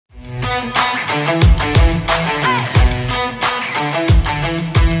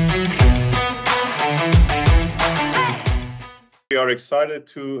excited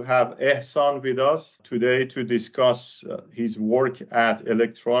to have Ehsan with us today to discuss his work at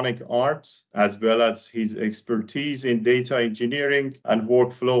Electronic Arts, as well as his expertise in data engineering and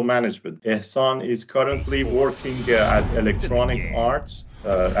workflow management. Ehsan is currently working at Electronic Arts.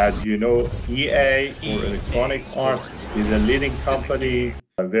 As you know, EA, or Electronic Arts, is a leading company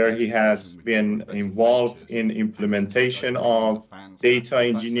where he has been involved in implementation of data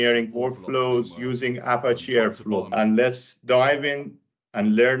engineering workflows using Apache Airflow. And let's dive in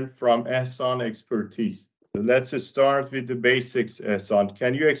and learn from Ehsan's expertise. Let's start with the basics, Ehsan.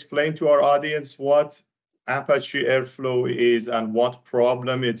 Can you explain to our audience what Apache Airflow is and what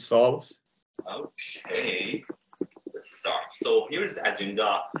problem it solves? Okay, let's start. So here's the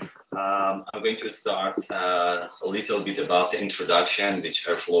agenda. I'm going to start a little bit about the introduction, which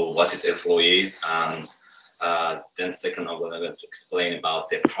Airflow, what is Airflow is, and then second, I'm going to explain about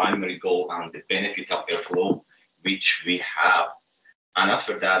the primary goal and the benefit of Airflow, which we have. And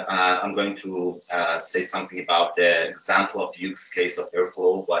after that, I'm going to say something about the example of use case of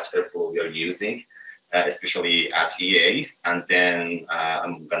Airflow, what Airflow we are using, especially as EAs. And then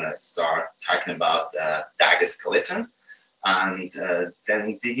I'm going to start talking about DAG skeleton, and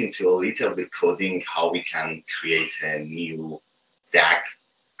then dig into a little bit coding, how we can create a new DAG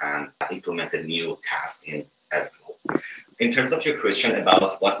and implement a new task in Airflow. In terms of your question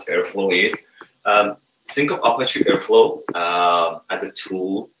about what Airflow is, think of Apache Airflow as a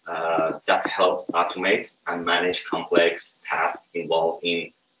tool that helps automate and manage complex tasks involved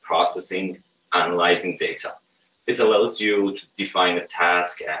in processing, analyzing data. It allows you to define a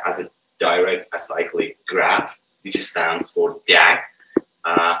task as a direct acyclic graph, which stands for DAG,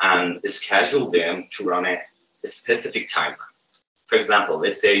 and schedule them to run a specific timeline. For example,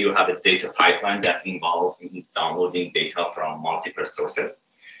 let's say you have a data pipeline that involves downloading data from multiple sources,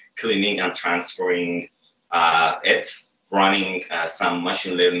 cleaning and transferring it, running some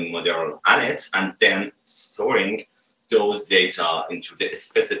machine learning model on it, and then storing those data into the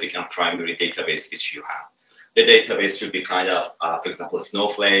specific and primary database which you have. The database should be kind of, for example,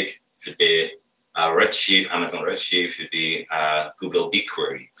 Snowflake, should be Redshift, Amazon Redshift, should be Google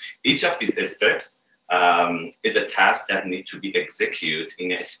BigQuery. Each of these steps is a task that needs to be executed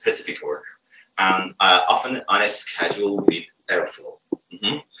in a specific order, and often on a schedule with Airflow.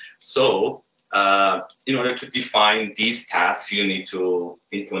 So in order to define these tasks, you need to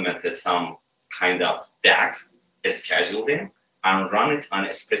implement some kind of DAGs, schedule them, and run it on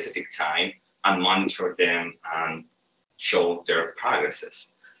a specific time, and monitor them and show their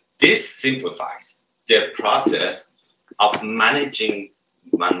progresses. This simplifies the process of managing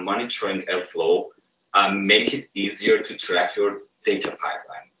and monitoring Airflow, make it easier to track your data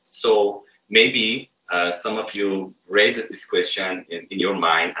pipeline. So maybe some of you raises this question in your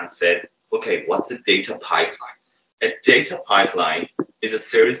mind and said, okay, what's a data pipeline? A data pipeline is a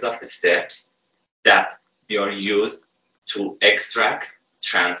series of steps that are used to extract,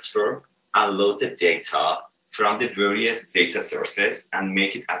 transfer, and load the data from the various data sources and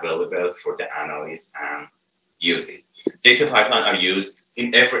make it available for the analyst and use it. Data pipelines are used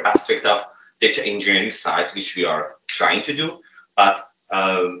in every aspect of data engineering side, which we are trying to do, but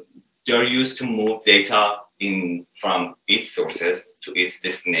they're used to move data from its sources to its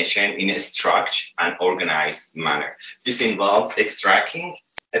destination in a structured and organized manner. This involves extracting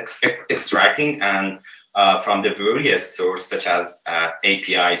and from the various sources such as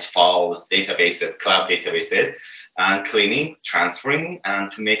APIs, files, databases, cloud databases, and cleaning, transferring,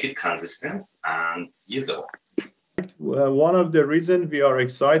 and to make it consistent and usable. One of the reasons we are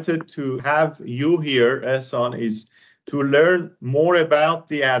excited to have you here, Ehsan, is to learn more about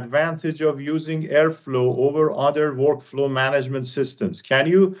the advantage of using Airflow over other workflow management systems. Can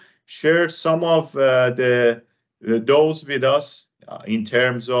you share some of those with us in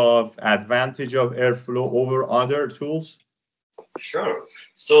terms of advantage of Airflow over other tools? Sure.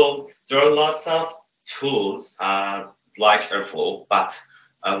 So there are lots of tools like Airflow, but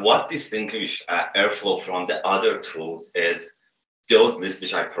what distinguishes Airflow from the other tools is those lists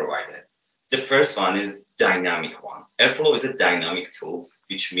which I provided. The first one is dynamic one. Airflow is a dynamic tool,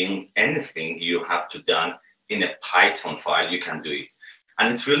 which means anything you have to done in a Python file, you can do it.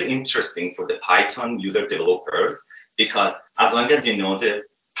 And it's really interesting for the Python user developers, because as long as you know the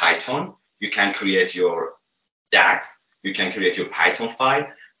Python, you can create your DAGs, you can create your Python file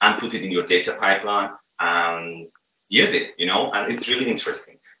and put it in your data pipeline and use it, and it's really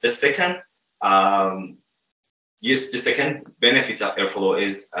interesting. The second benefit of Airflow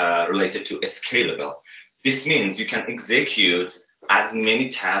is related to scalable. This means you can execute as many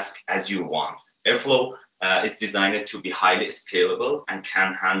tasks as you want. Airflow is designed to be highly scalable and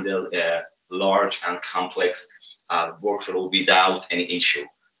can handle large and complex workflow without any issue.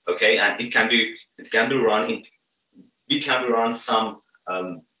 Okay, and it can be run in. We can run some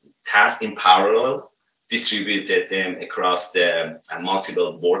tasks in parallel, distributed them across the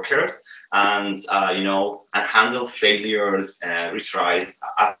multiple workers, and and handle failures, retries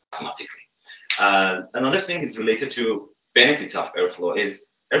automatically. Another thing is related to benefits of Airflow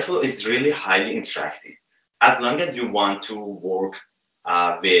is really highly interactive. As long as you want to work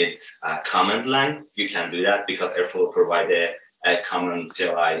with command line, you can do that because Airflow provides a common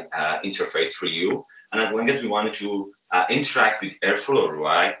CLI interface for you. And as long as you want to interact with Airflow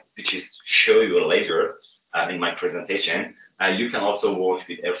UI, which is show you later in my presentation, you can also work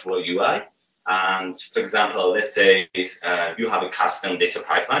with Airflow UI. And for example, let's say you have a custom data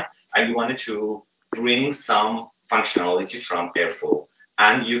pipeline and you wanted to bring some functionality from Airflow,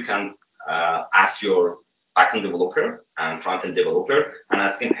 and you can ask your backend developer and front-end developer and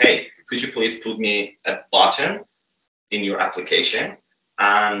ask him, hey, could you please put me a button in your application?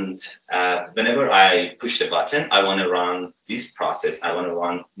 And whenever I push the button, I want to run this process. I want to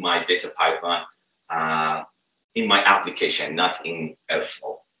run my data pipeline in my application, not in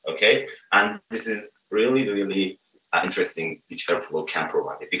Airflow. Okay, and this is really, really interesting, which Airflow can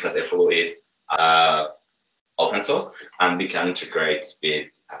provide it, because Airflow is open source and we can integrate with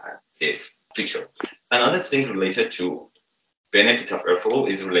this feature. Another thing related to benefit of Airflow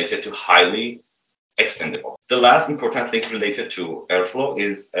is related to highly extendable. The last important thing related to Airflow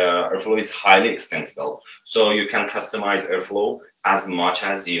is highly extendable. So you can customize Airflow as much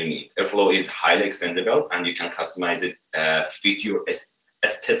as you need. Airflow is highly extendable and you can customize it fit your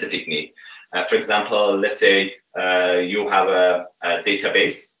specific need. For example, let's say you have a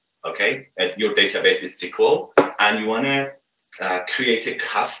database, okay? Your database is SQL and you want to create a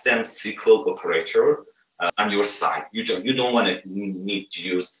custom SQL operator on your side. You don't want to need to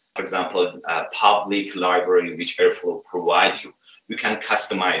use, for example, a public library which Airflow provides you. You can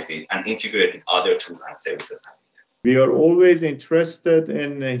customize it and integrate with other tools and services. We are always interested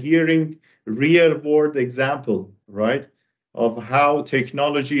in hearing real-world example, right, of how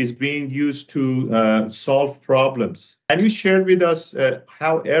technology is being used to solve problems. Can you share with us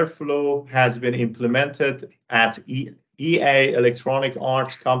how Airflow has been implemented at EA Electronic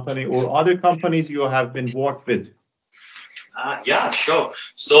Arts Company or other companies you have been worked with? Yeah, sure.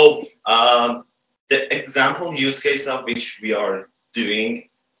 So the example use case of which we are doing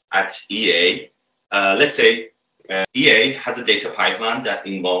at EA, let's say EA has a data pipeline that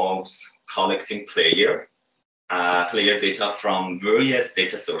involves collecting player data from various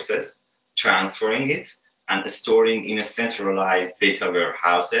data sources, transferring it, and storing in a centralized data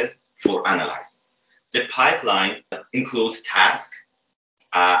warehouses for analysis. The pipeline includes tasks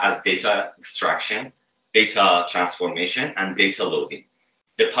as data extraction, data transformation, and data loading.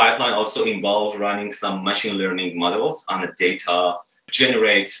 The pipeline also involves running some machine learning models on the data,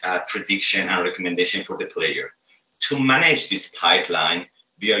 generate prediction and recommendation for the player. To manage this pipeline,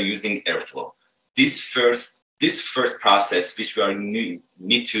 we are using Airflow. This first process, which we are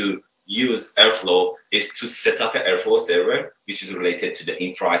need to use Airflow, is to set up an Airflow server, which is related to the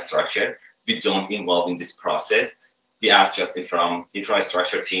infrastructure. We don't involve in this process. We ask just from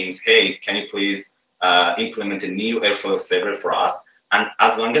infrastructure teams, hey, can you please implement a new Airflow server for us? And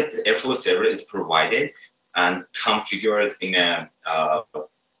as long as the Airflow server is provided and configured in a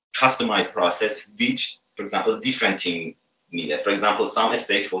customized process, which, for example, different team needed. For example, some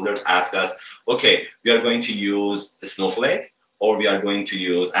stakeholders ask us, okay, we are going to use Snowflake or we are going to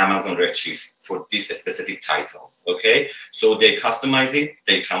use Amazon Redshift for these specific titles, okay? So they customize it,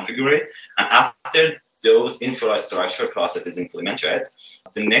 they configure it, and after those infrastructure processes implemented,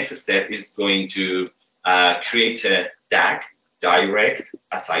 the next step is going to create a DAG, direct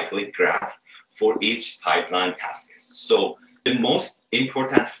acyclic graph, for each pipeline task. So the most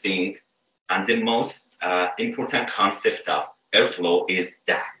important thing and the most important concept of Airflow is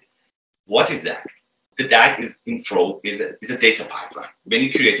DAG. What is DAG? The DAG is a data pipeline. When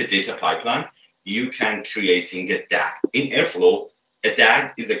you create a data pipeline, you can creating a DAG. In Airflow, a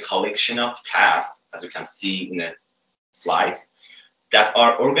DAG is a collection of tasks, as you can see in a slide, that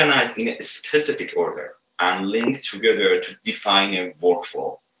are organized in a specific order and linked together to define a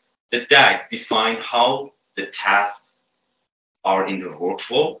workflow. The DAG defines how the tasks are in the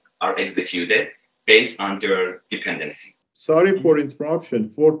workflow are executed based on their dependency. Sorry for interruption.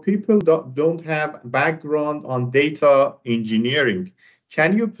 For people that don't have background on data engineering,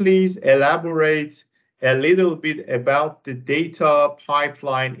 can you please elaborate a little bit about the data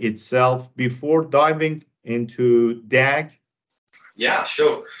pipeline itself before diving into DAG? Yeah,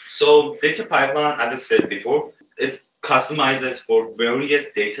 sure. So data pipeline, as I said before, it customizes for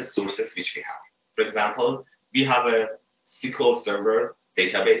various data sources which we have. For example, we have a SQL Server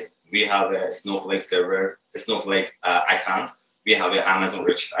database, we have a Snowflake server, a Snowflake account, we have an Amazon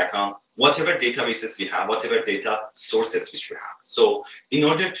Redshift account, whatever databases we have, whatever data sources which we have. So in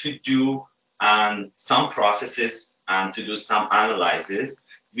order to do some processes and to do some analysis,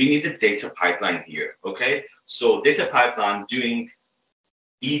 we need a data pipeline here, okay? So data pipeline doing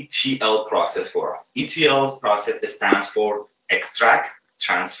ETL process for us. ETL's process stands for extract,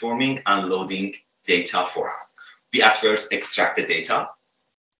 transforming, and loading data for us. We at first extract the data,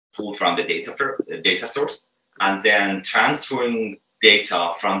 pull from the data source, and then transferring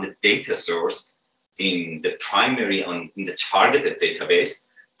data from the data source in the primary in the targeted database.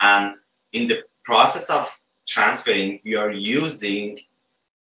 And in the process of transferring, we are using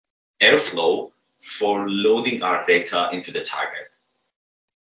Airflow for loading our data into the target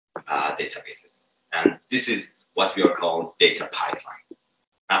databases. And this is what we are called data pipeline.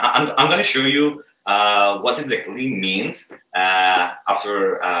 I'm going to show you what exactly means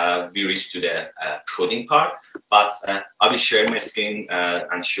after we reach to the coding part, but I will share my screen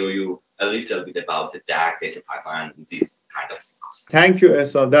and show you a little bit about the DAG data pipeline and this kind of stuff. Thank you,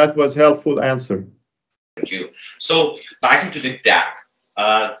 Esa. That was helpful answer. Thank you. So back into the DAG.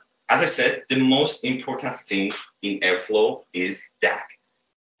 As I said, the most important thing in Airflow is DAG.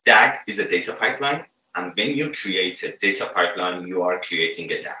 DAG is a data pipeline, and when you create a data pipeline, you are creating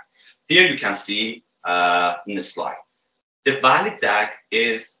a DAG. Here you can see in the slide, the valid DAG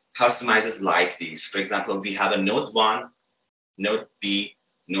is customized like this. For example, we have a node 1, node B,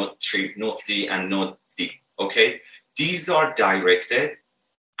 node 3, node C, and node D. Okay, these are directed,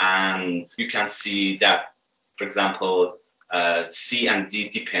 and you can see that, for example, C and D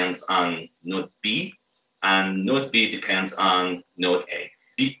depends on node B, and node B depends on node A.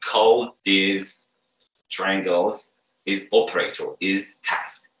 We call these triangles is operator, is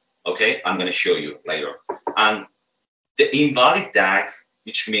task. Okay, I'm going to show you later. And the invalid DAGs,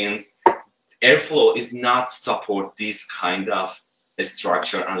 which means Airflow is not support this kind of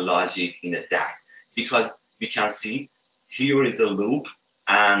structure and logic in a DAG, because we can see here is a loop,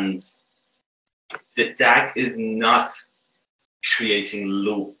 and the DAG is not creating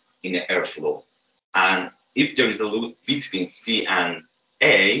loop in an Airflow. And if there is a loop between C and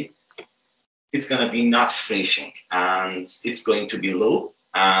A, it's going to be not finishing, and it's going to be loop,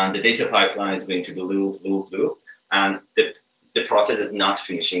 and the data pipeline is going to be loop, loop, loop, and the process is not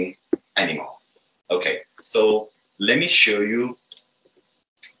finishing anymore. Okay, so let me show you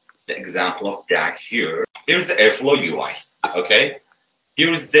the example of DAG here. Here's the Airflow UI, okay?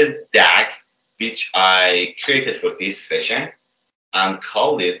 Here is the DAG which I created for this session and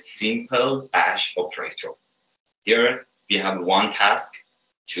called it simple bash operator. Here we have 1 task,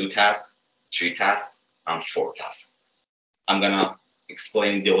 2 tasks, 3 tasks, and 4 tasks. I'm gonna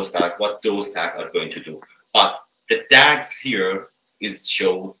explain those tasks, what those tasks are going to do. But the DAGs here is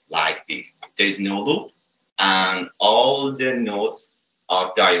shown like this. There is no loop, and all the nodes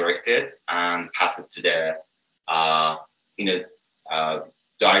are directed and passed to the in a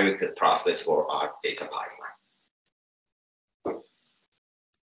directed process for our data pipeline.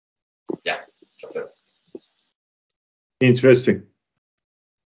 Yeah, that's it. Interesting.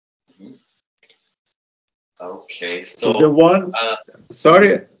 Okay, so the one,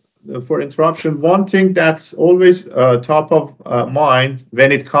 sorry for interruption. One thing that's always top of mind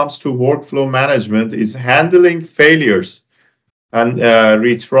when it comes to workflow management is handling failures and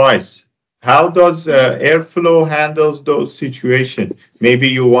retries. How does Airflow handles those situations? Maybe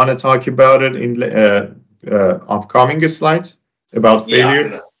you want to talk about it in upcoming slides about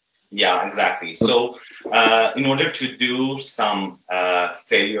failures. Yeah, exactly. So in order to do some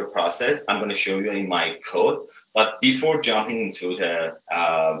failure process, I'm going to show you in my code. But before jumping into the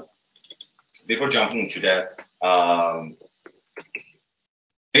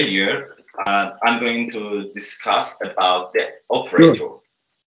failure, I'm going to discuss about the operator. Sure.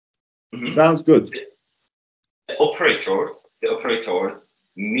 Mm-hmm. Sounds good. The operators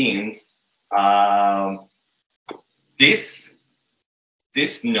means this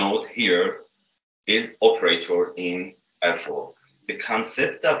node here is operator in Airflow. The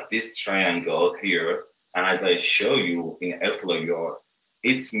concept of this triangle here, and as I show you in Airflow,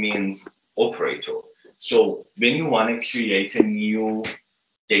 it means operator. So when you want to create a new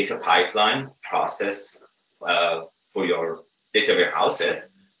data pipeline process for your data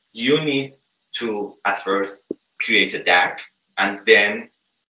warehouses, you need to at first create a DAG and then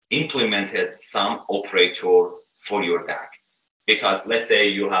implement some operator for your DAG. Because let's say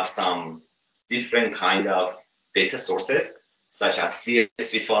you have some different kind of data sources, such as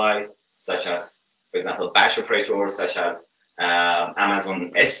CSV file, such as, for example, bash operator, such as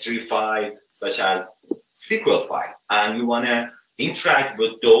Amazon S3 file, such as SQL file, and you want to interact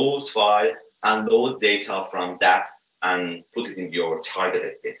with those files and load data from that and put it in your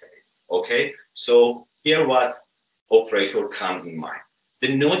targeted database. Okay, so here what operator comes in mind.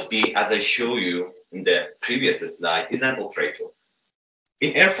 The node B, as I show you in the previous slide, is an operator.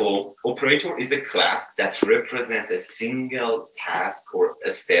 In Airflow, operator is a class that represents a single task or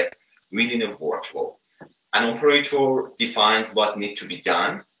a step within a workflow. An operator defines what needs to be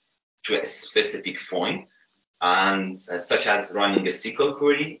done to a specific point, and such as running a SQL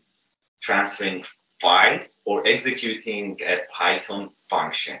query, transferring files, or executing a Python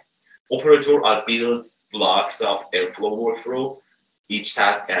function. Operators are built blocks of Airflow workflow. Each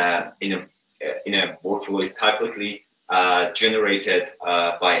task in a workflow is typically generated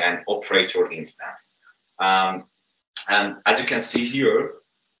by an operator instance. And as you can see here,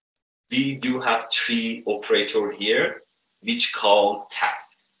 we do have 3 operators here, which call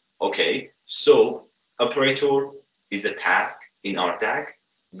task. Okay, so operator is a task in our DAG.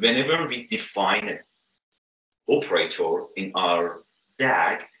 Whenever we define an operator in our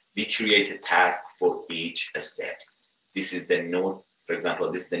DAG, we create a task for each step. This is the node, for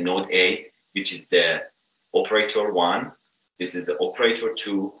example, this is the node A, which is the operator 1. This is the operator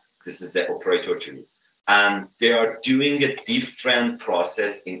 2. This is the operator 3. And they are doing a different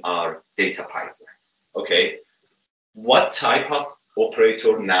process in our data pipeline. Okay, what type of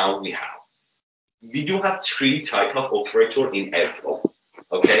operator now we have? We do have 3 types of operator in Airflow.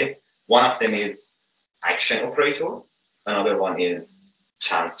 Okay, one of them is action operator, another one is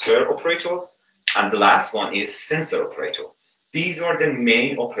transfer operator, and the last one is sensor operator. These are the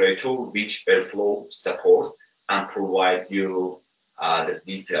main operator which Airflow supports and provides you the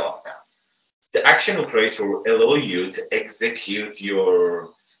detail of that. The action operator allow you to execute,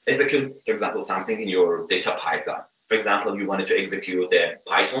 for example, something in your data pipeline. For example, you wanted to execute a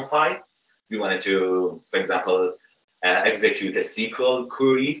Python file. You wanted to, for example, execute a SQL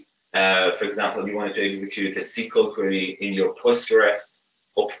query. For example, you wanted to execute a SQL query in your Postgres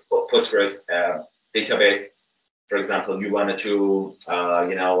database. For example, you wanted to,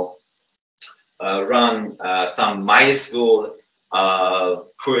 run some MySQL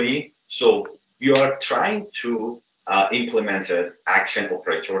query. So you are trying to implement an action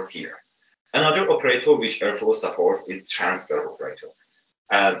operator here. Another operator which Airflow supports is transfer operator.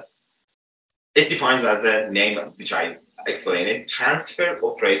 It defines as a name which I explained it. Transfer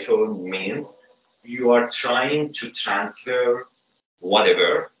operator means you are trying to transfer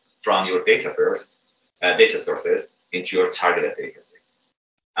whatever from your data sources into your targeted data set.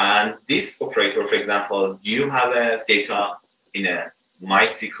 And this operator, for example, you have a data in a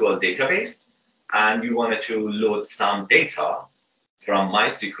MySQL database, and you wanted to load some data from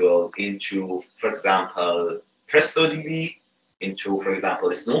MySQL into, for example, PrestoDB, into, for example,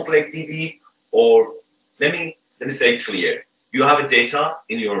 SnowflakeDB, or let me say clear. You have a data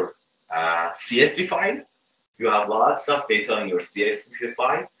in your CSV file. You have lots of data in your CSV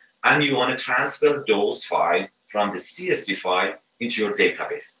file, and you want to transfer those files from the CSV file into your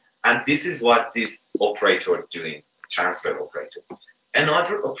database. And this is what this operator is doing, transfer operator.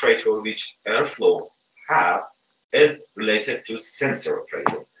 Another operator which Airflow have is related to sensor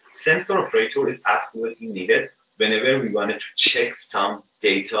operator. Sensor operator is absolutely needed whenever we wanted to check some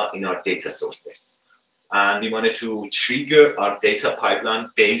data in our data sources. And we wanted to trigger our data pipeline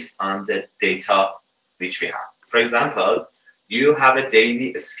based on the data which we have. For example, you have a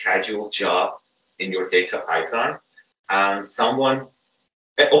daily scheduled job in your data pipeline, and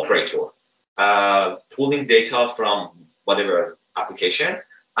an operator, pulling data from whatever application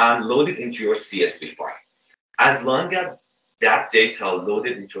and load it into your CSV file. As long as that data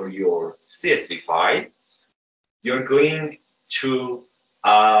loaded into your CSV file, you're going to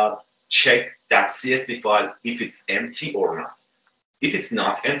check that CSV file if it's empty or not. If it's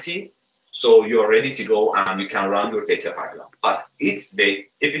not empty, so you're ready to go and you can run your data pipeline. But if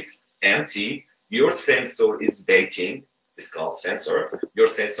it's empty, your sensor is waiting. It's called sensor. Your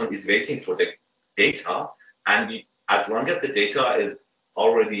sensor is waiting for the data, and as long as the data is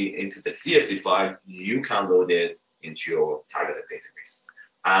already into the CSV file, you can load it into your targeted database.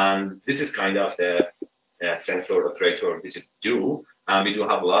 And this is kind of the sensor operator which is due. And we do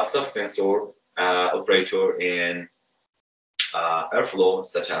have lots of sensor operator in Airflow,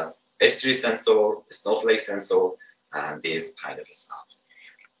 such as S3 sensor, Snowflake sensor, and these kind of stuff.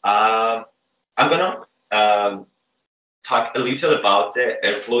 I'm gonna talk a little about the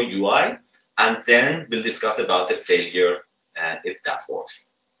Airflow UI, and then we'll discuss about the failure if that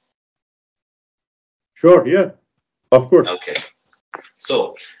works. Sure, yeah, of course. Okay.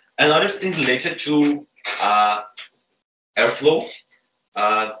 So another thing related to Airflow,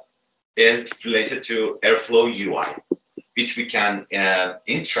 is related to Airflow UI, which we can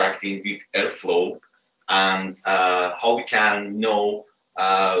interact in with Airflow, and how we can know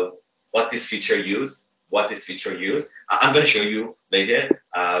what this feature use, I'm going to show you later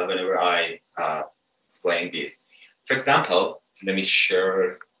whenever I explain this. For example, let me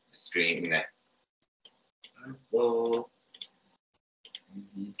share the screen in a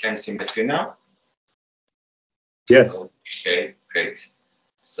Can you see my screen now? Yes. Okay, great.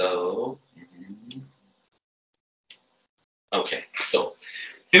 So, okay, so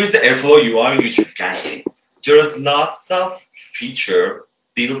here's the Airflow UI which you can see. There's lots of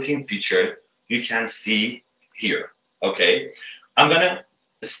built-in feature you can see here. Okay, I'm gonna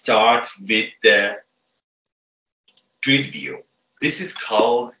start with the grid view. This is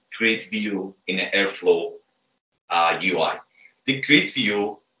called grid view in Airflow UI. The grid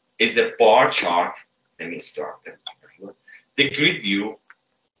view is a bar chart. Let me start there. The grid view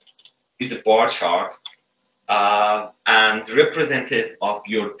is a bar chart, and representative of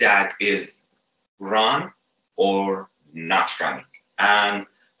your DAG is run or not running. And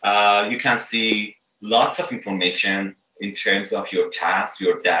you can see lots of information in terms of your task,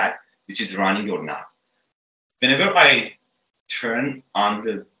 your DAG, which is running or not. Whenever I turn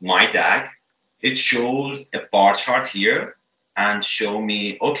on my DAG, it shows a bar chart here and show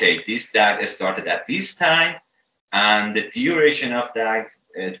me, okay, this DAG started at this time, and the duration of DAG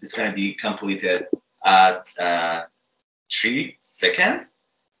is going to be completed at 3 seconds,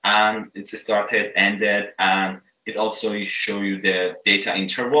 and it started, ended, and it also show you the data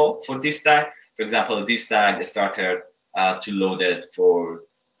interval for this DAG. For example, this DAG started to load it for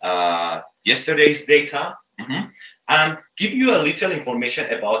yesterday's data, and give you a little information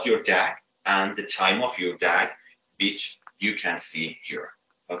about your DAG and the time of your DAG, which you can see here.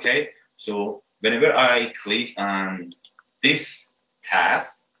 Okay, so whenever I click on this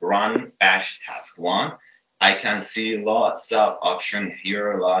task, run bash task 1, I can see lots of options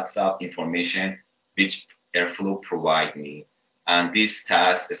here, lots of information which Airflow provide me. And this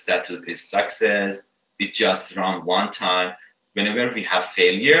task status is success. It just run one time. Whenever we have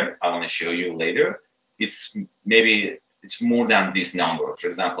failure, I want to show you later, it's more than this number. For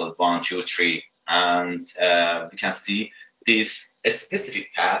example, 1, 2, 3, and we can see this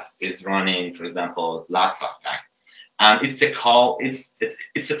specific task is running, for example, lots of time. And it's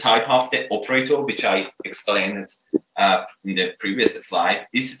a type of the operator which I explained in the previous slide.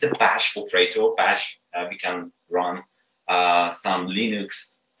 This is a bash operator. Bash, we can run some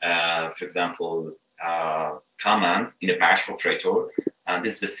Linux, for example, command in a bash operator. And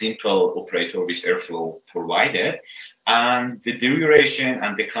this is a simple operator which Airflow provided. And the duration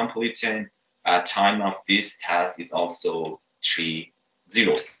and the completion time of this task is also 30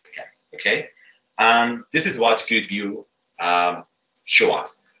 seconds. Okay. And this is what grid view show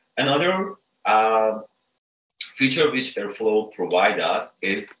us. Another feature which Airflow provide us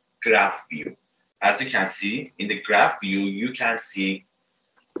is graph view. As you can see, in the graph view, you can see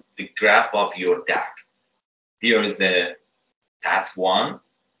the graph of your DAG. Here is the task 1,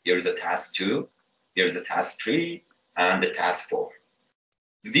 here is a task 2, here is a task 3, and the task 4.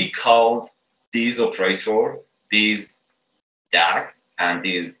 We called these operator, these DAGs, and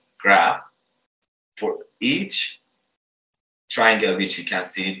these graph. For each triangle which you can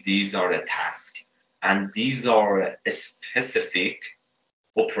see, these are the tasks, and these are a specific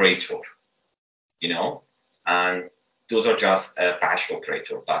operator, and those are just a bash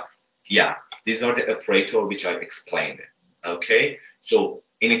operator. But yeah, these are the operator which I explained. Okay, so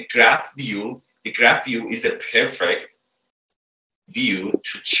in a graph view, the graph view is a perfect view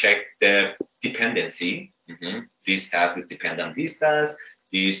to check the dependency. These tasks depend on these tasks.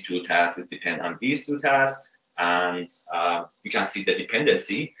 These 2 tasks depend on these 2 tasks, and you can see the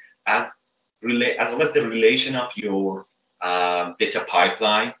dependency as well as the relation of your data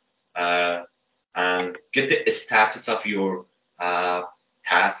pipeline, and get the status of your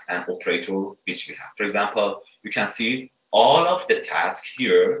task and operator which we have. For example, you can see all of the tasks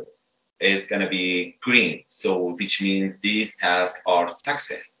here is going to be green, so which means these tasks are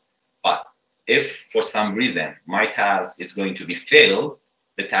success. But if for some reason my task is going to be failed,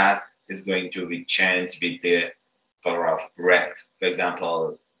 the task is going to be changed with the color of red. For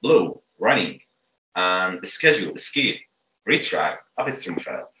example, blue, running, and schedule, skip, retry, upstream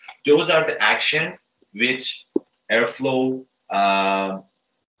fail. Those are the action which Airflow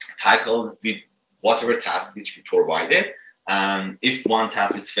tackled with whatever task which we provided. And if one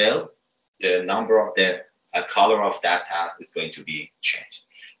task is failed, the number of the color of that task is going to be changed.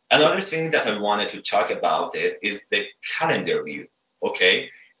 Another thing that I wanted to talk about is the calendar view. Okay,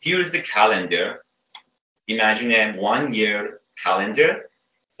 here is the calendar. Imagine a 1-year calendar,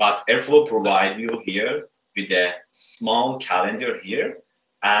 But Airflow provide you here with a small calendar here,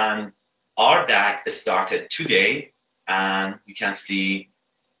 and our DAG started today, and you can see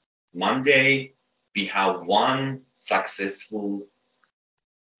Monday we have one successful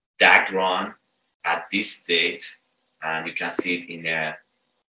DAG run at this date, and you can see it in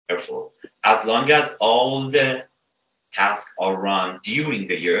Airflow. As long as all the tasks are run during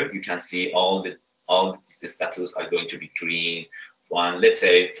the year, you can see all the status are going to be green. One, let's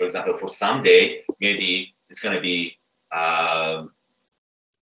say, for example, for some day, maybe it's going to be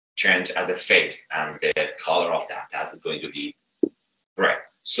changed as a fade, and the color of that task is going to be red.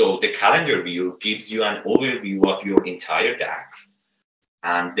 So the calendar view gives you an overview of your entire DAX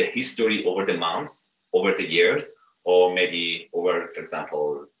and the history over the months, over the years, or maybe over, for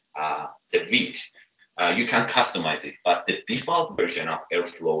example, the week. You can customize it, but the default version of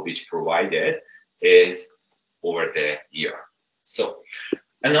Airflow which provided is over the year. So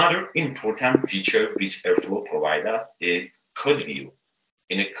another important feature which Airflow provides us is code view.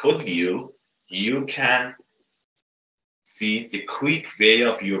 In a code view, you can see the quick way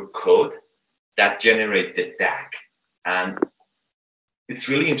of your code that generate the DAG. And it's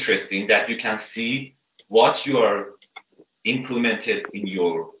really interesting that you can see what you are implemented in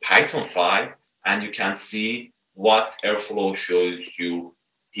your Python file, and you can see what Airflow shows you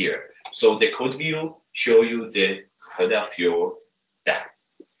here. So the code view show you the code of your DAG.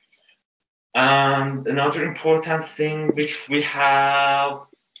 And another important thing which we have,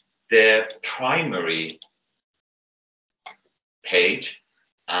 the primary page,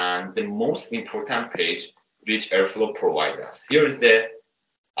 and the most important page which Airflow provides us. Here is the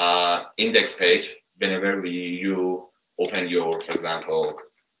index page. Whenever you open your, for example,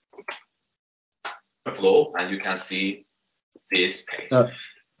 Airflow, and you can see this page.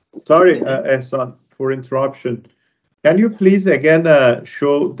 Sorry, Ehsan, for interruption. Can you please again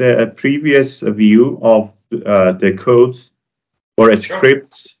show the previous view of the codes or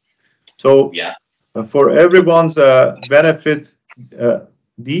scripts? So yeah, for everyone's benefit,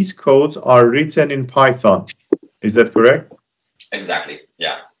 these codes are written in Python. Is that correct? Exactly.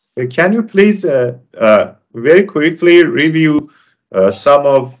 Yeah. Can you please very quickly review some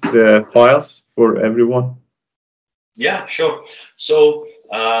of the files for everyone? Yeah, sure. So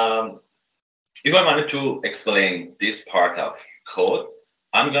if I wanted to explain this part of code,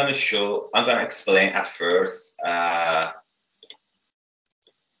 I'm going to explain at first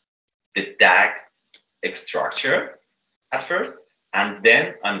the DAG structure at first, and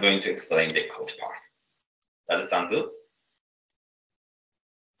then I'm going to explain the code part. Does it sound good?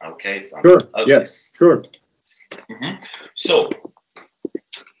 Okay. Sure. Okay. Yes. Sure. So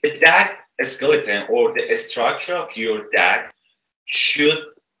the DAG skeleton or the structure of your DAG should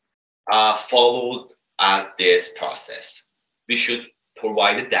follow as this process. We should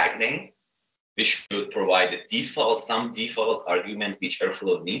provide a DAG name. We should provide some default argument which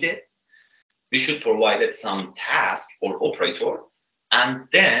Airflow needed. We should provide some task or operator, and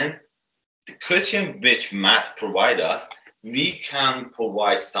then the question which Matt provide us, we can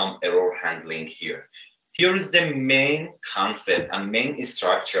provide some error handling here. Here is the main concept and main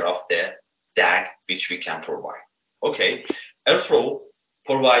structure of the DAG which we can provide. Okay, Airflow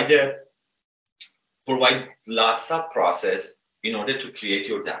provide lots of process in order to create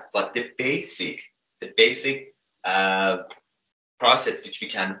your DAG, but the basic process which we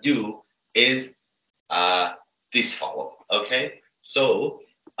can do is this follow. Okay, so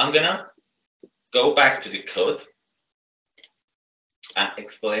I'm gonna go back to the code and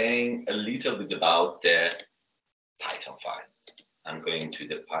explain a little bit about the Python file. I'm going to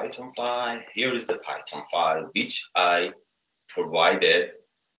the Python file. Here is the Python file which I provided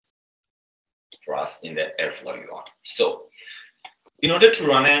for us in the Airflow UI. So in order to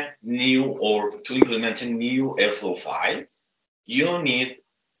run a new or to implement a new Airflow file, you need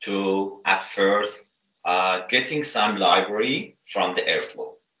to at first getting some library from the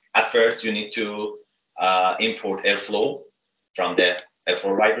Airflow. At first, you need to import Airflow from the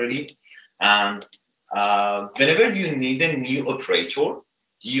Airflow library, and whenever you need a new operator,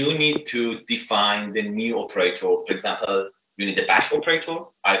 you need to define the new operator. For example, you need a bash operator.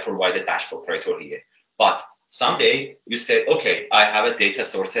 I provide a bash operator here. But someday you say, okay, I have a data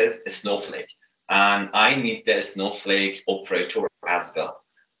sources, a Snowflake, and I need the Snowflake operator as well.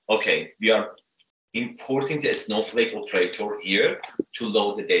 Okay, we are importing the Snowflake operator here to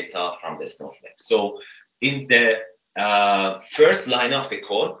load the data from the Snowflake. So in the first line of the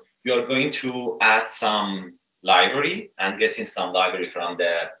code, you are going to add some library and getting some library from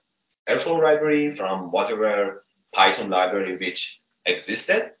the Airflow library, from whatever Python library which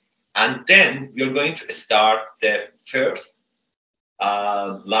existed. And then you're going to start the first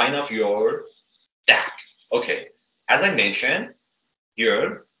line of your DAG. Okay, as I mentioned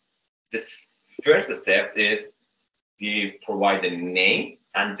here, this first step is we provide a name,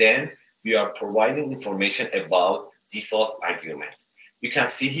 and then we are providing information about default argument. You can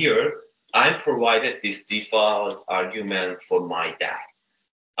see here, I'm provided this default argument for my DAG.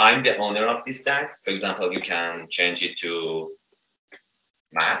 I'm the owner of this DAG. For example, you can change it to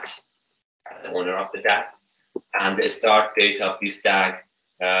Matt as the owner of the DAG. And the start date of this DAG,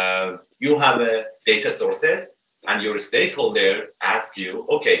 you have a data sources, and your stakeholder asks you,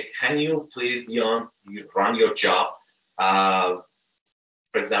 okay, can you please run your job, for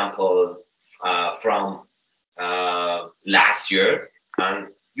example, from last year, and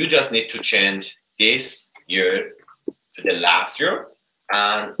you just need to change this year to the last year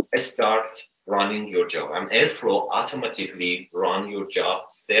and start running your job. And Airflow automatically run your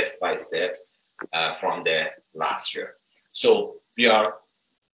job steps by steps from the last year. So we are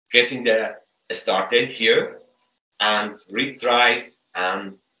getting the start date here and retries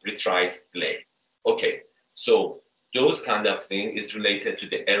and retries delay. Okay, so those kind of thing is related to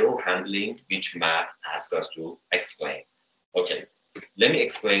the error handling, which Matt asked us to explain. Okay, let me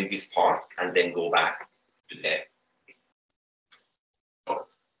explain this part and then go back to the.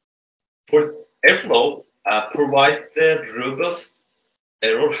 For Airflow provides a robust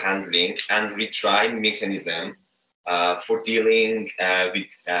error handling and retry mechanism for dealing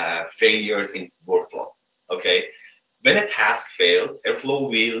with failures in workflow. Okay, when a task fails, Airflow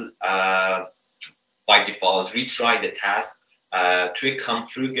will by default retry the task to a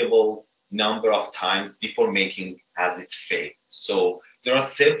configurable number of times before making as it failed. So there are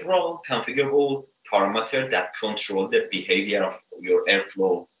several configurable parameters that control the behavior of your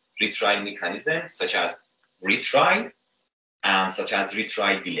Airflow retry mechanism, such as retry and such as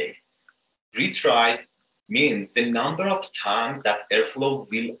retry delay. Retries means the number of times that Airflow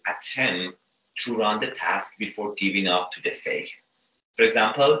will attempt to run the task before giving up to the fail. For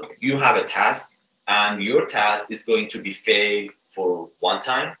example, you have a task and your task is going to be failed for 1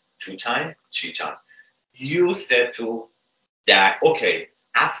 time, 2 times, 3 times. You said to DAG, okay,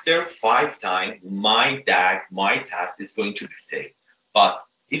 after 5 times, my DAG, my task is going to be failed. But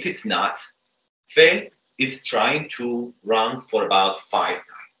if it's not failed, it's trying to run for about 5 times,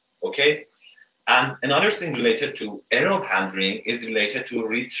 okay? And another thing related to error handling is related to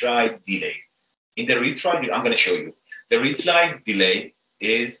retry delay. In the retry, I'm going to show you. The retry delay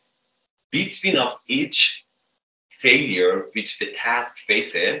is between of each failure which the task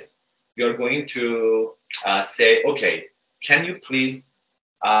faces. You're going to say, okay, can you please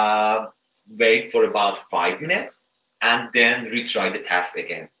wait for about 5 minutes and then retry the task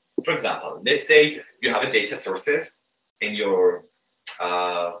again. For example, let's say you have a data sources in your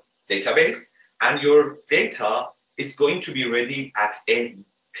database, and your data is going to be ready at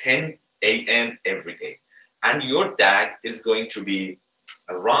 10 a.m. every day. And your DAG is going to be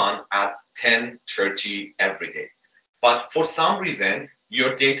run at 10:30 every day. But for some reason,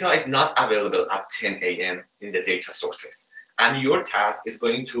 your data is not available at 10 a.m. in the data sources. And your task is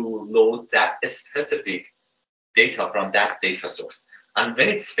going to load that specific data from that data source. And when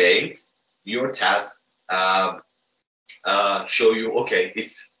it's failed, your task show you, okay,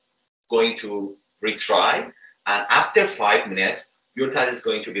 it's going to retry. And after 5 minutes, your task is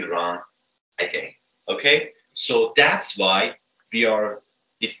going to be run again. Okay, so that's why we are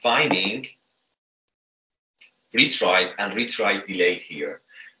defining retries and retry delay here.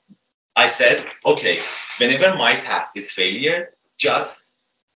 I said, okay, whenever my task is failure, just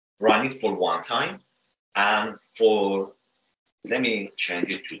run it for 1 time. And for, let me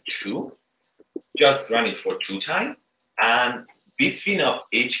change it to 2. Just run it for 2 times. And between of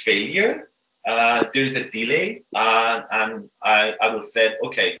each failure, there is a delay. And I will say,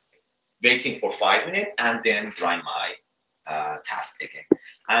 okay, waiting for 5 minutes and then run my task again.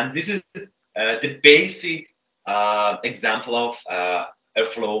 And this is the basic example of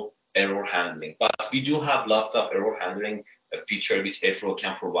Airflow error handling. But we do have lots of error handling feature which Airflow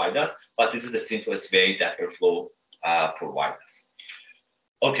can provide us. But this is the simplest way that Airflow provides us.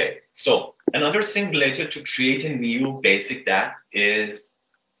 Okay, so another thing related to creating new basic DAG is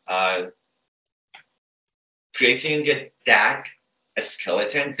creating a DAG, a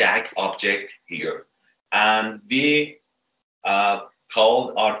skeleton DAG object here. And we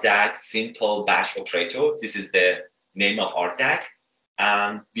called our DAG simple bash operator. This is the name of our DAG.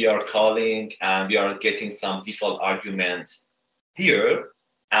 And we are calling and we are getting some default arguments here.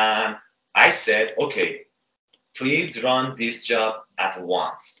 And I said, okay, please run this job at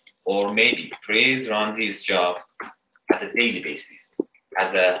once, or maybe please run this job as a daily basis,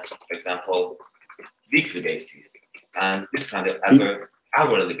 as a, for example, weekly basis. and this kind of as a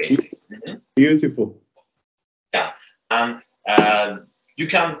hourly basis. Beautiful. Yeah, and you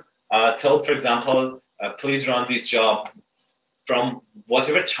can tell, for example, please run this job from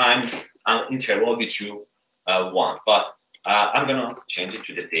whatever time interval which you want. But I'm gonna change it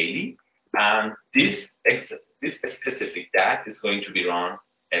to the daily, and this specific DAG is going to be run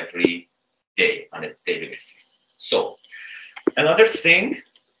every day on a daily basis. So another thing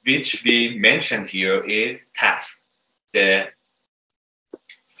which we mentioned here is task. The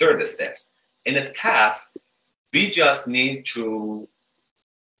third steps. In a task, we just need to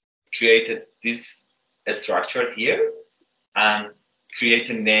create this structure here and create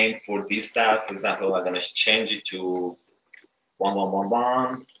a name for this tab. For example, I'm going to change it to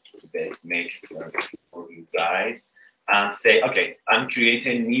 1111 to make sense for you guys, and say, okay, I'm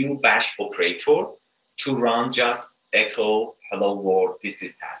creating a new bash operator to run just echo hello world. This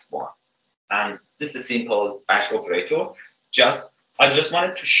is task 1, and this is a simple bash operator. I just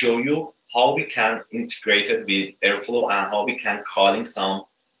wanted to show you how we can integrate it with Airflow and how we can calling some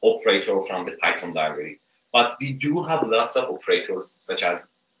operator from the Python library. But we do have lots of operators such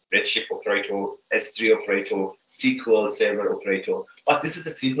as Redshift operator, S3 operator, SQL Server operator. But this is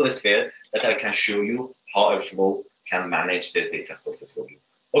the simplest way that I can show you how Airflow can manage the data sources for you.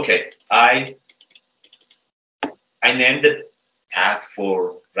 Okay, I named the task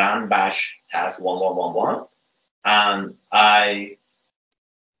for run bash task 1111, and I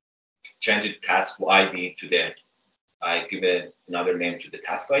change the task ID to the, I give another name to the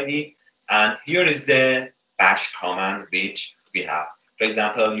task ID. And here is the bash command which we have. For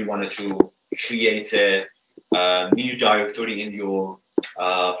example, you wanted to create a new directory in your,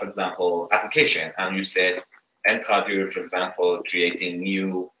 for example, application. And you said, nqadir, for example, creating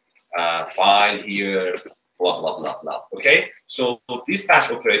new file here, blah, blah, blah, blah. Okay? So this bash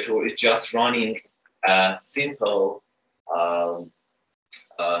operator is just running a simple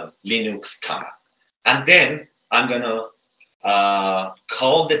Linux command. And then I'm gonna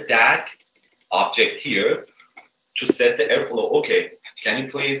call the DAG object here to set the Airflow. Okay, can you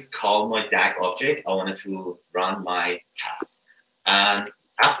please call my DAG object? I wanted to run my task. And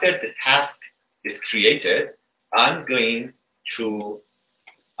after the task is created, I'm going to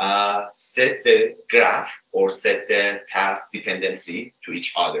set the graph or set the task dependency to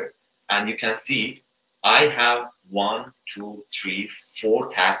each other. And you can see I have 1, 2, 3, 4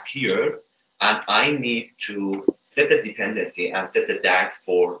 tasks here, and I need to set the dependency and set the DAG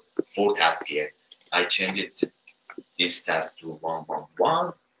for 4 tasks here. I change it to this task to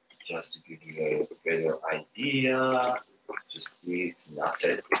 111, just to give you a better idea. To see it's not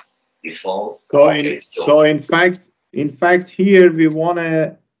a default. So in fact, here we want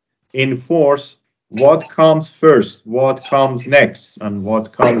to enforce what comes first, what comes next, and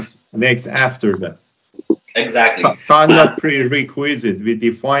what comes next after that. Exactly. Kind of prerequisite. We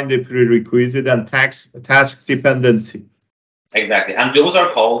define the prerequisite and task dependency. Exactly. And those are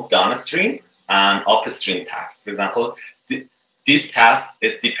called downstream and upstream tasks. For example, this task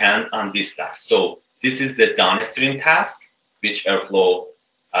is depend on this task. So this is the downstream task, which Airflow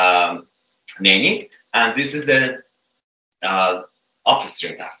naming, and this is the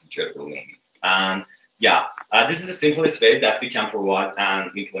upstream task, which Airflow naming. And yeah, this is the simplest way that we can provide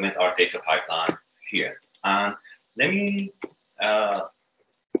and implement our data pipeline here. And let me.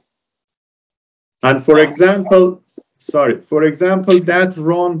 And for example, that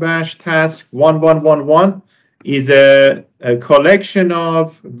run bash task 1111 is a collection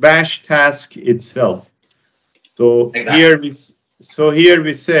of bash task itself. So exactly. Here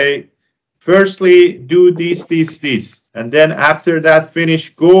we say, firstly do this, and then after that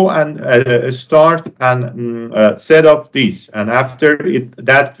finish, go and start and set up this, and after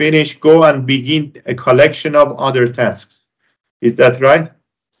that finish, go and begin a collection of other tasks. Is that right?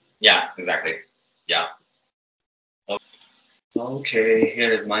 Yeah, exactly. Yeah. Okay,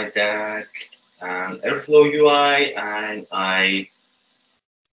 here is my DAG and Airflow UI, and I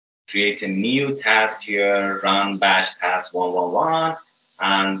create a new task here, run bash task 111,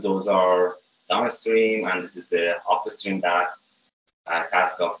 and those are downstream, and this is the upstream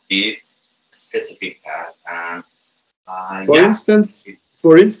task of this specific task. And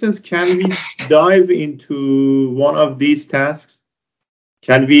for instance, can we dive into one of these tasks?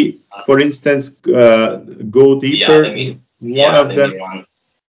 Can we, for instance, go deeper in one of them?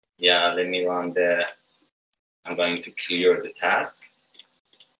 Let me run the. I'm going to clear the task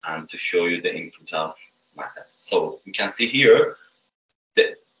and to show you the input of my task. So you can see here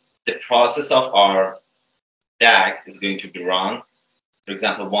the process of our DAG is going to be run. For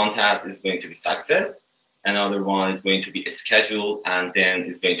example, one task is going to be success, another one is going to be scheduled, and then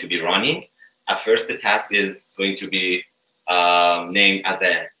is going to be running. at first the task is going to be named as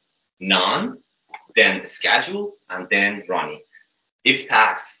a none, then schedule, and then running. If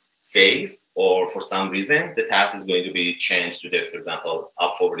task fails or for some reason the task is going to be changed to the, for example,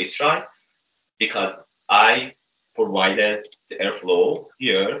 up for retry, because I provided the Airflow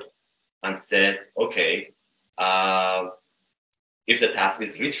here and said, okay, if the task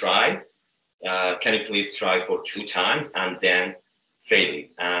is retried, can you please try for 2 times and then fail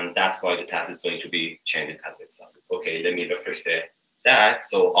it? And that's why the task is going to be changed as successful. Okay, let me refresh the DAG.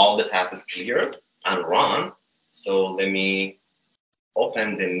 So all the tasks is clear and run. So let me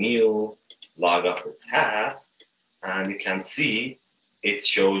open the new log of the task, and you can see it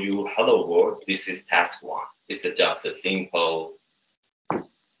show you hello world. This is task 1. It's just a simple.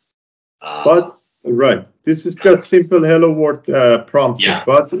 But right, this is just simple hello world prompt. Yeah.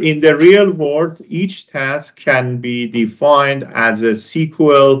 But in the real world, each task can be defined as a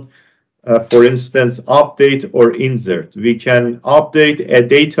SQL. For instance, update or insert. We can update a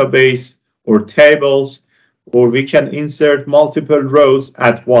database or tables, or we can insert multiple rows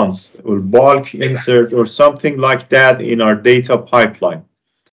at once, or bulk insert or something like that in our data pipeline.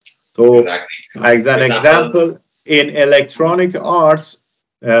 So as an example, in electronic arts,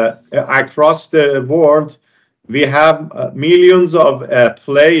 across the world, we have millions of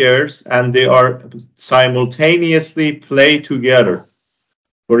players, and they are simultaneously play together.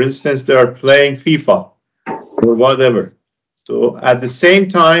 For instance, they are playing FIFA or whatever. So at the same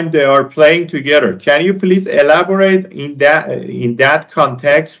time, they are playing together. Can you please elaborate in that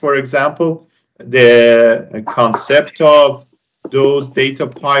context, for example, the concept of those data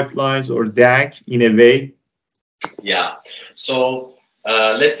pipelines or DAG in a way? Yeah. So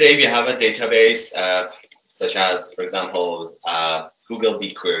let's say we have a database such as, for example, Google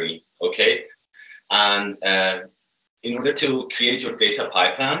BigQuery, okay? And in order to create your data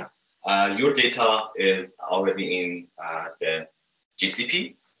pipeline, your data is already in the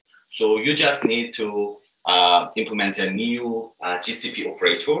GCP. So you just need to implement a new GCP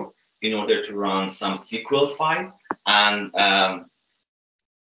operator in order to run some SQL file and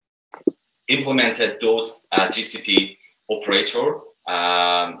implemented those GCP operator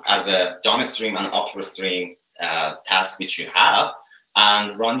as a downstream and upstream task which you have,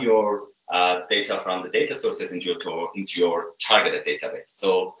 and run your data from the data sources into your targeted database.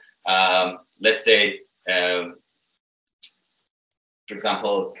 So let's say, for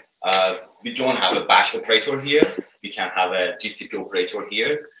example, we don't have a bash operator here. We can have a GCP operator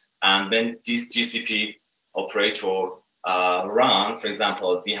here. And when this GCP operator run, for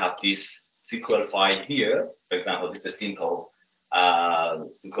example, we have this SQL file here. For example, this is a simple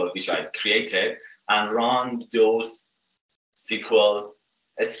SQL which I created, and run those SQL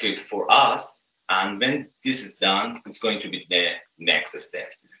script for us. And when this is done, it's going to be the next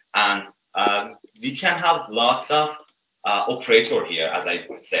steps. And we can have lots of operator here, as I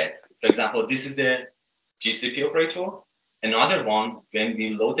said. For example, this is the GCP operator. Another one, when we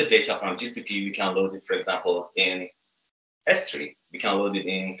load the data from GCP, we can load it, for example, in S3. We can load it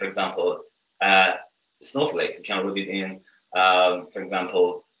in, for example, Snowflake. We can load it in, for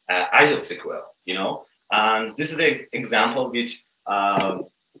example, Azure SQL, you know. And this is an example which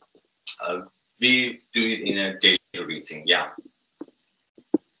we do it in a daily routine, yeah.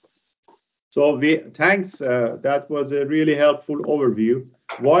 So thanks. That was a really helpful overview.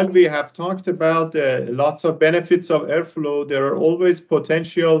 While we have talked about lots of benefits of Airflow, there are always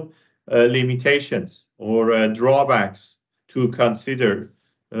potential limitations or drawbacks to consider.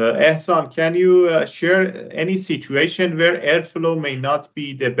 Ehsan, can you share any situation where Airflow may not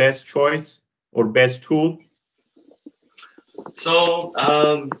be the best choice or best tool? So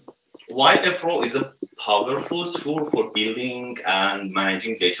while Airflow is a powerful tool for building and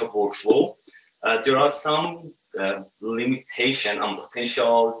managing data workflow, there are some limitation and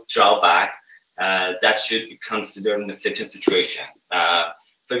potential drawback that should be considered in a certain situation.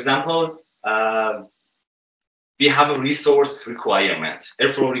 For example, we have a resource requirement.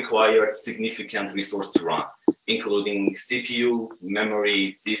 Airflow requires significant resource to run, including CPU,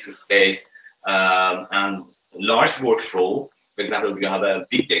 memory, disk space, and large workflow. For example, we have a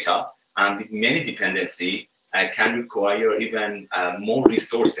big data, and with many dependency, can require even more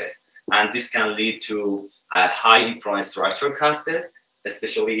resources. And this can lead to high infrastructure costs,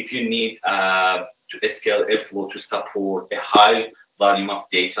 especially if you need to scale Airflow to support a high volume of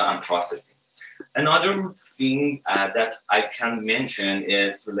data and processing. Another thing that I can mention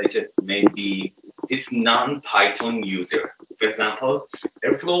is related, maybe it's non-Python user. For example,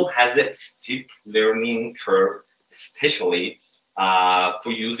 Airflow has a steep learning curve, especially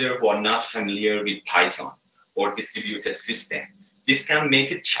for users who are not familiar with Python or distributed system. this can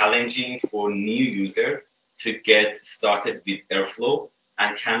make it challenging for new user to get started with Airflow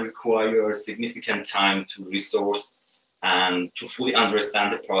and can require significant time to resource and to fully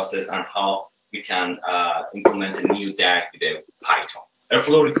understand the process and how we can implement a new DAG with a Python.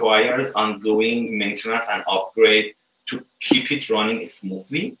 Airflow requires ongoing maintenance and upgrade to keep it running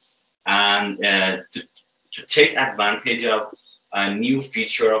smoothly and to take advantage of a new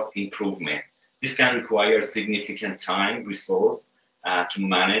feature of improvement. This can require significant time, resource to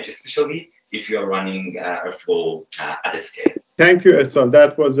manage, especially if you are running Airflow at a scale. Thank you, Ehsan.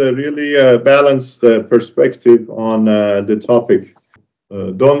 That was a really balanced perspective on the topic.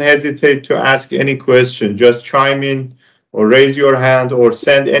 Don't hesitate to ask any question. Just chime in or raise your hand or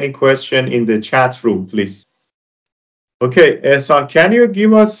send any question in the chat room, please. Okay, Ehsan, can you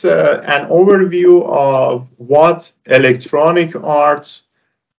give us an overview of what electronic art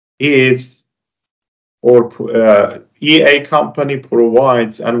is or EA company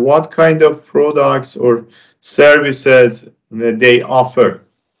provides and what kind of products or services they offer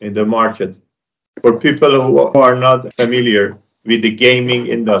in the market for people who are not familiar with the gaming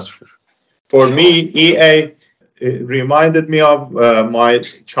industry? For me, EA reminded me of my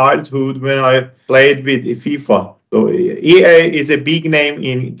childhood when I played with FIFA. So EA is a big name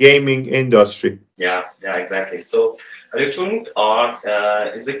in gaming industry. Yeah, exactly. So Electronic Art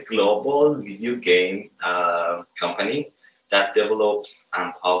is a global video game company that develops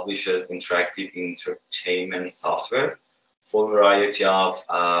and publishes interactive entertainment software for a variety of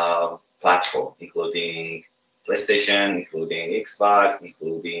platforms, including PlayStation, including Xbox,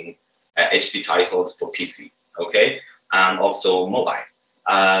 including HD titles for PC, okay, and also mobile.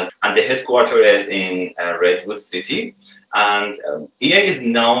 And the headquarters is in Redwood City. And EA is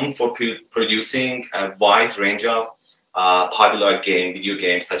known for producing a wide range of popular video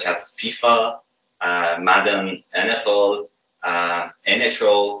games such as FIFA, Madden, NFL,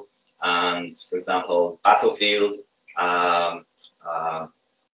 NHL, and for example, Battlefield,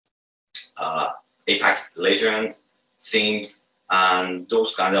 Apex Legends, Sims, and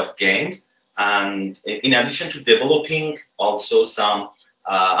those kind of games. And in addition to developing also some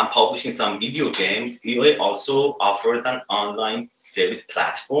and publishing some video games, EA also offers an online service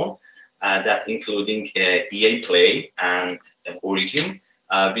platform that including EA Play and Origin,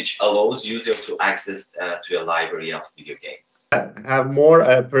 which allows users to access to a library of video games. Have more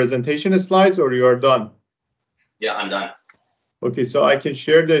presentation slides or you are done? Yeah, I'm done. Okay, so I can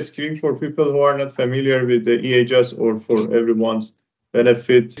share the screen for people who are not familiar with the EA just or for everyone's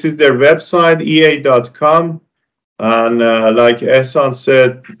benefit. This is their website, ea.com. And like Ehsan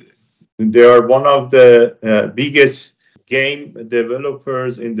said, they are one of the biggest game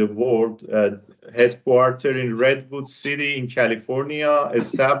developers in the world, headquartered in Redwood City in California,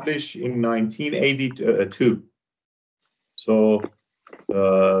 established in 1982. So,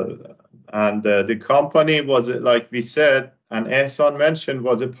 the company was, like we said, and Ehsan mentioned,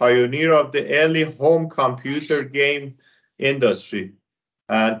 was a pioneer of the early home computer game industry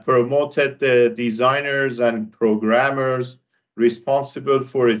and promoted the designers and programmers responsible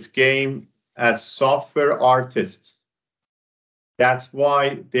for its game as software artists. That's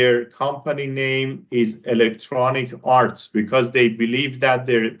why their company name is Electronic Arts, because they believe that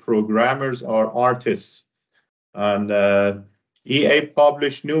their programmers are artists. And EA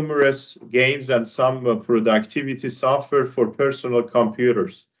published numerous games and some productivity software for personal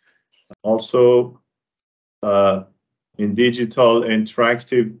computers. Also, in digital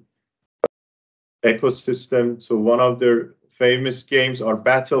interactive ecosystem. So one of their famous games are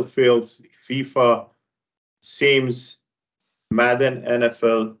Battlefield, FIFA, Sims, Madden,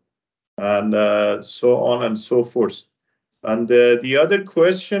 NFL, and so on and so forth. And the other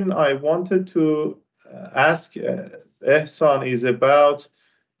question I wanted to ask Ehsan is about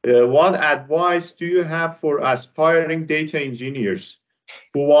what advice do you have for aspiring data engineers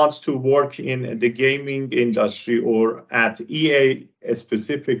who wants to work in the gaming industry or at EA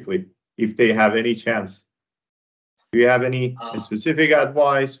specifically, if they have any chance? Do you have any specific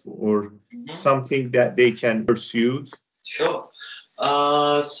advice or something that they can pursue? Sure.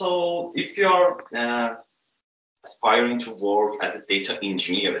 So if you're aspiring to work as a data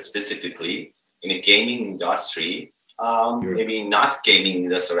engineer specifically in a gaming industry, maybe not gaming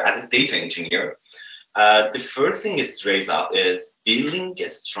industry, as a data engineer, the first thing is raise up is building a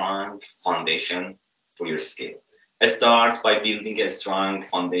strong foundation for your skill. Start by building a strong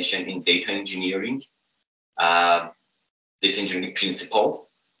foundation in data engineering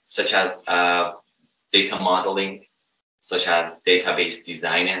principles, such as data modeling, such as database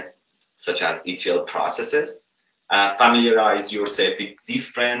designers, such as ETL processes. Familiarize yourself with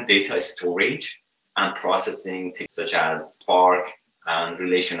different data storage and processing such as Spark and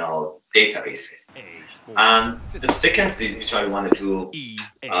relational databases. And the second thing which I wanted to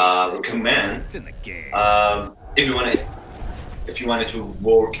recommend, if you wanted to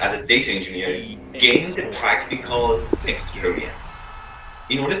work as a data engineer, gain the practical experience.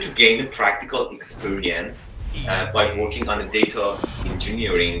 In order to gain the practical experience by working on a data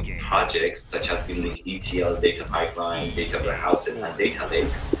engineering projects such as building ETL, data pipeline, data warehouses, and data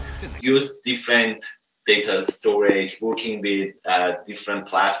lakes, use different data storage, working with different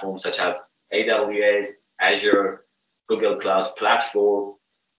platforms such as AWS, Azure, Google Cloud Platform,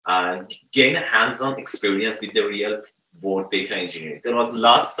 and gain a hands-on experience with the real world data engineering. There was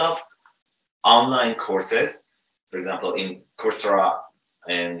lots of online courses, for example, in Coursera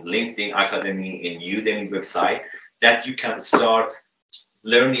and LinkedIn Academy, in Udemy website, that you can start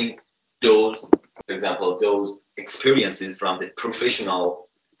learning those, for example, those experiences from the professional,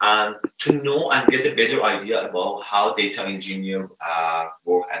 and to know and get a better idea about how data engineers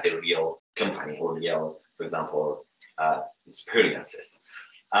work at a real company or real, for example, experiences.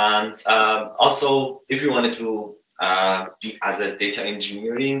 And also, if you wanted to be as a data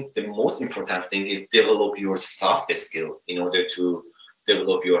engineering, the most important thing is develop your soft skill in order to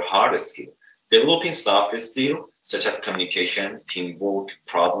develop your hard skill. Developing soft skill such as communication, teamwork,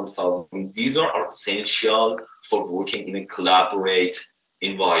 problem solving, these are essential for working in a collaborate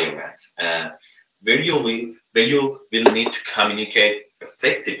environment, where you will need to communicate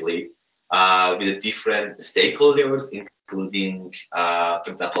effectively with the different stakeholders, including, for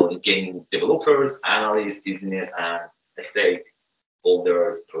example, game developers, analysts, business, and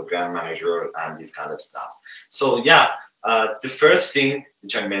stakeholders, program manager, and this kind of stuff. So yeah, the first thing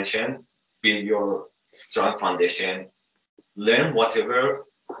which I mentioned, build your strong foundation, learn whatever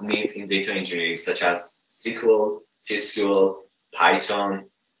needs in data engineering, such as SQL, TSQL, Python,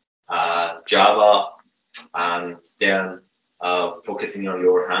 Java, and then focusing on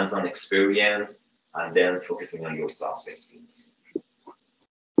your hands-on experience, and then focusing on your soft skills.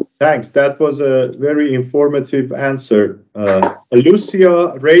 Thanks. That was a very informative answer.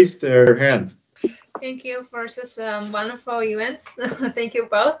 Lucia raised her hand. Thank you for such wonderful events. Thank you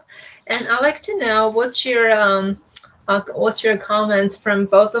both. And I'd like to know what's your comments from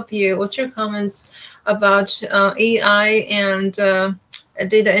both of you? What's your comments about AI and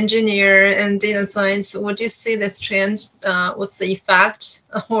data engineer and data science? Would you see this trend? What's the effect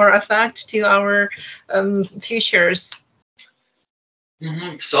to our futures?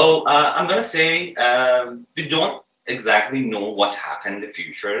 Mm-hmm. So I'm gonna say we don't exactly know what happened in the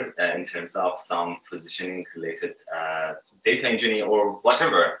future in terms of some positioning related data engineer or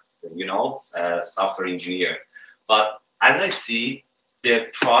whatever, software engineer. But as I see, the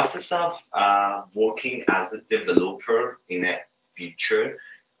process of working as a developer in a future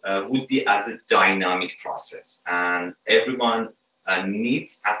would be as a dynamic process, and everyone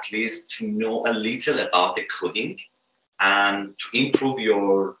needs at least to know a little about the coding and to improve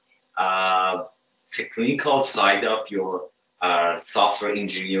your technical side of your software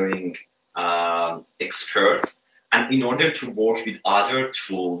engineering experts. And in order to work with other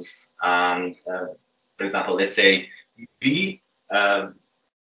tools, for example, let's say we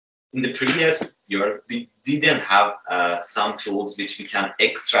in the previous year, we didn't have some tools which we can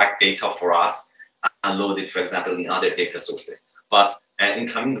extract data for us and load it, for example, in other data sources. But in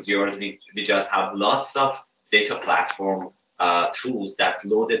coming years, we just have lots of data platform tools that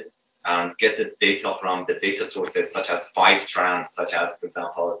loaded and get the data from the data sources such as Fivetran, such as, for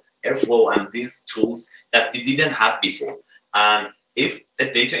example, Airflow, and these tools that we didn't have before. And if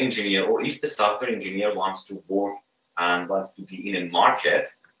a data engineer or if the software engineer wants to work and wants to be in a market,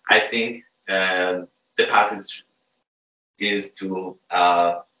 I think the passage is to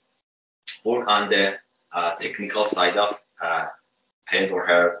work on the technical side of his or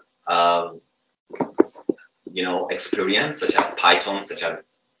her experience, such as Python, such as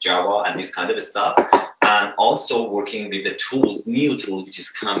Java, and this kind of stuff, and also working with the tools, new tool which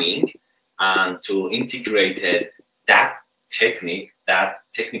is coming, and to integrate that technique, that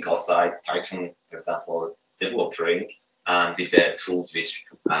technical side, Python, for example, developing, and with the tools which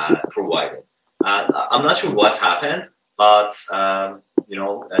provided. I'm not sure what happened, but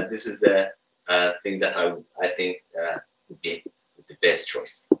this is the thing that I think would be the best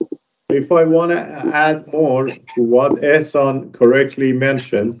choice. If I want to add more to what Ehsan correctly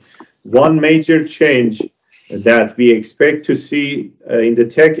mentioned, one major change that we expect to see in the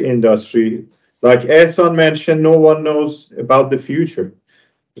tech industry, like Ehsan mentioned, no one knows about the future.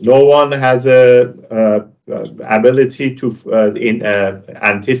 No one has a ability to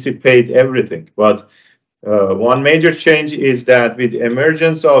anticipate everything. But One major change is that with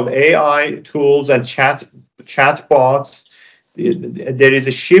emergence of AI tools and chatbots, there is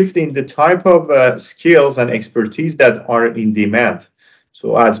a shift in the type of skills and expertise that are in demand.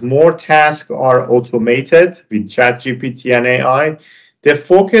 So as more tasks are automated with ChatGPT and AI, the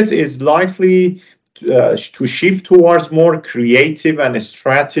focus is likely to shift towards more creative and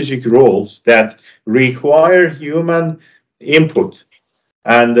strategic roles that require human input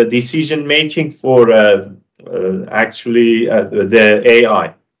and the decision making for the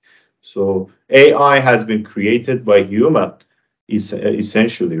AI. So AI has been created by human,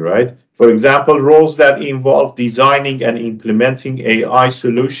 essentially, right? For example, roles that involve designing and implementing AI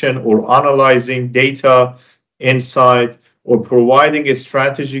solution or analyzing data insight or providing a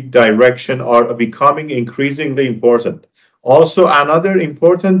strategic direction are becoming increasingly important. Also, another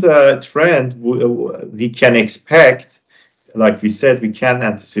important trend we can expect, like we said, we can't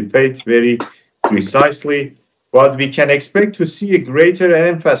anticipate very precisely, but we can expect to see a greater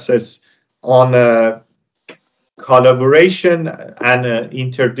emphasis on collaboration and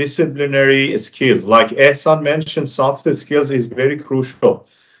interdisciplinary skills. Like Ehsan mentioned, soft skills is very crucial.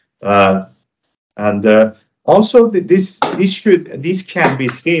 Also, this can be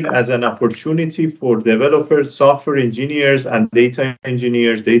seen as an opportunity for developers, software engineers, and data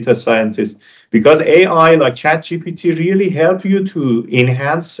engineers, data scientists, because AI like ChatGPT really help you to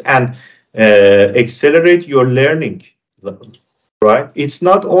enhance and accelerate your learning. Right? It's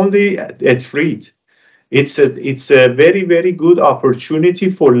not only a treat; it's a very, very good opportunity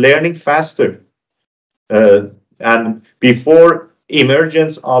for learning faster. And before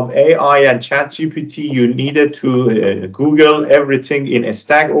emergence of AI and ChatGPT, you needed to Google everything in a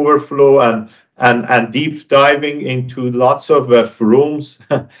Stack Overflow and deep diving into lots of forums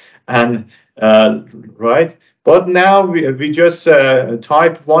and right. But now we just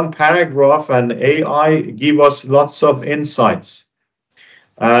type one paragraph and AI give us lots of insights.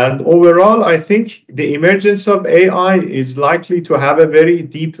 And overall, I think the emergence of AI is likely to have a very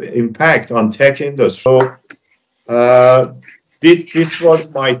deep impact on tech industry. So this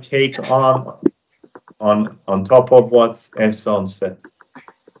was my take on top of what Ehsan said.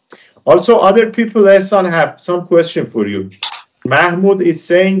 Also, other people, Ehsan, have some question for you. Mahmoud is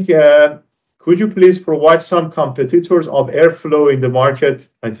saying, could you please provide some competitors of Airflow in the market?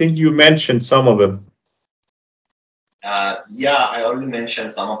 I think you mentioned some of them. Yeah, I already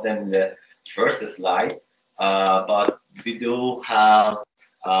mentioned some of them in the first slide, but we do have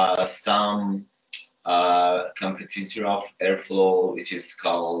some competitor of Airflow, which is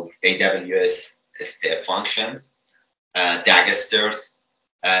called AWS Step Functions, Dagsters,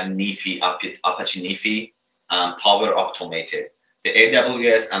 and Apache Nifi, and Power Automated. The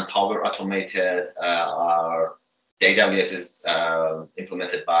AWS and Power Automated are, the AWS is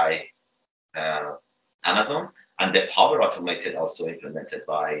implemented by Amazon, and the Power Automated also implemented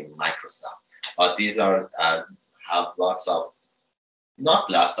by Microsoft. But these are have lots of, not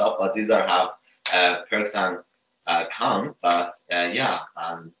lots of, but these are have perks and cons. But yeah,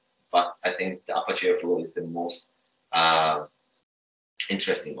 but I think the Apache Airflow is the most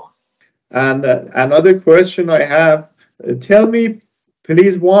interesting one. And another question I have, tell me,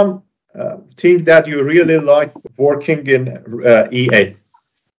 please, one thing that you really like working in EA.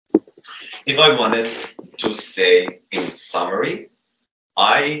 If I wanted to say in summary,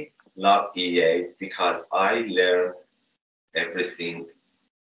 I love EA because I learn everything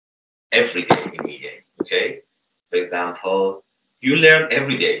every day in EA. Okay, for example, you learn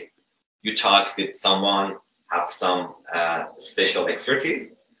every day. You talk with someone, have some special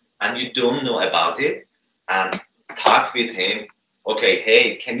expertise, and you don't know about it, and talk with him. Okay,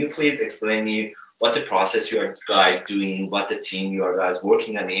 hey, can you please explain me what the process you are guys doing, what the team you are guys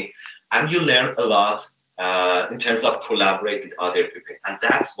working on it, and you learn a lot in terms of collaborate with other people, and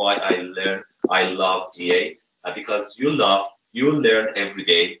that's why I love EA because you learn every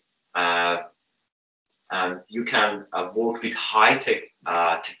day, and you can work with high tech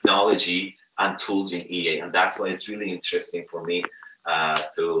technology and tools in EA, and that's why it's really interesting for me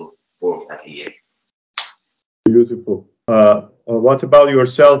to work at EA. Beautiful. What about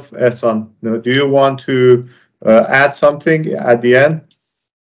yourself, Ehsan? Do you want to add something at the end?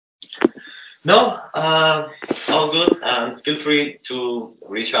 No, all good. And feel free to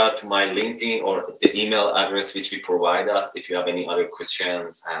reach out to my LinkedIn or the email address which we provide us if you have any other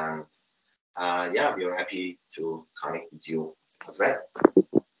questions. And yeah, we are happy to connect with you as well.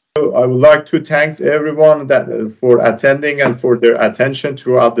 I would like to thank everyone for attending and for their attention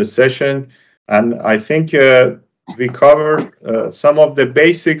throughout the session. And I think we covered some of the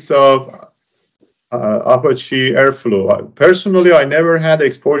basics of Apache Airflow. Personally, I never had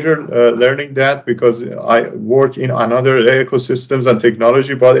exposure learning that because I work in another ecosystems and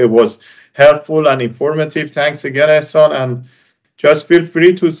technology, but it was helpful and informative. Thanks again, Ehsan, and just feel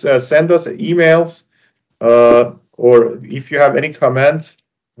free to send us emails or if you have any comment,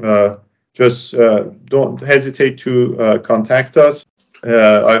 just don't hesitate to contact us.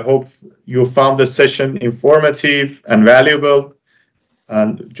 I hope you found the session informative and valuable,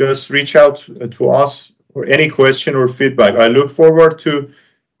 and just reach out to us for any question or feedback. I look forward to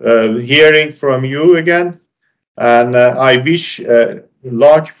hearing from you again, and I wish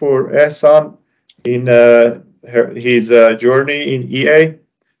luck for Ehsan in his journey in EA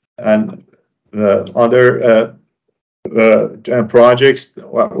and other projects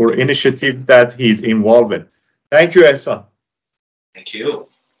or initiatives that he's involved in. Thank you, Ehsan. Thank you.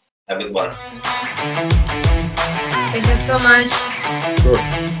 Have a good one. Thank you so much. Sure.